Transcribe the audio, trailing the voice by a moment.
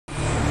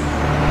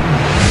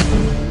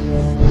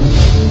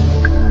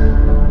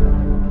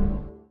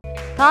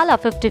Thala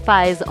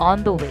 55 is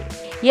on the way.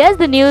 Here's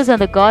the news on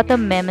the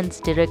Gautham Menon's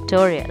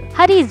directorial.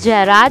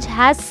 Jayaraj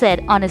has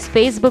said on his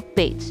Facebook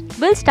page,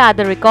 "We'll start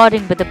the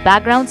recording with the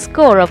background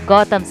score of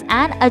Gautham's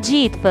and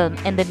Ajith film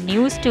in the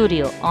new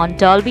studio on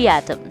Dolby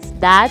Atoms."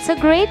 That's a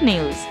great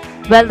news.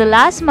 Well, the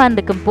last month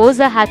the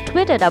composer had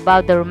tweeted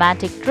about the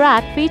romantic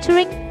track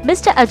featuring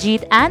Mr.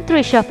 Ajith and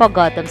Trisha for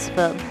Gautham's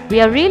film.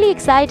 "We are really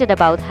excited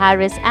about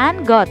Harris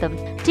and Gautham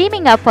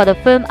teaming up for the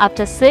film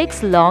after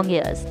 6 long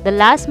years. The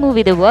last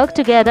movie they worked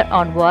together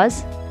on was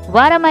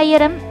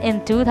Varamayaram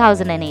in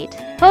 2008.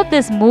 Hope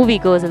this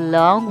movie goes a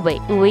long way.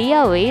 We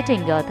are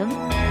waiting, Gautham."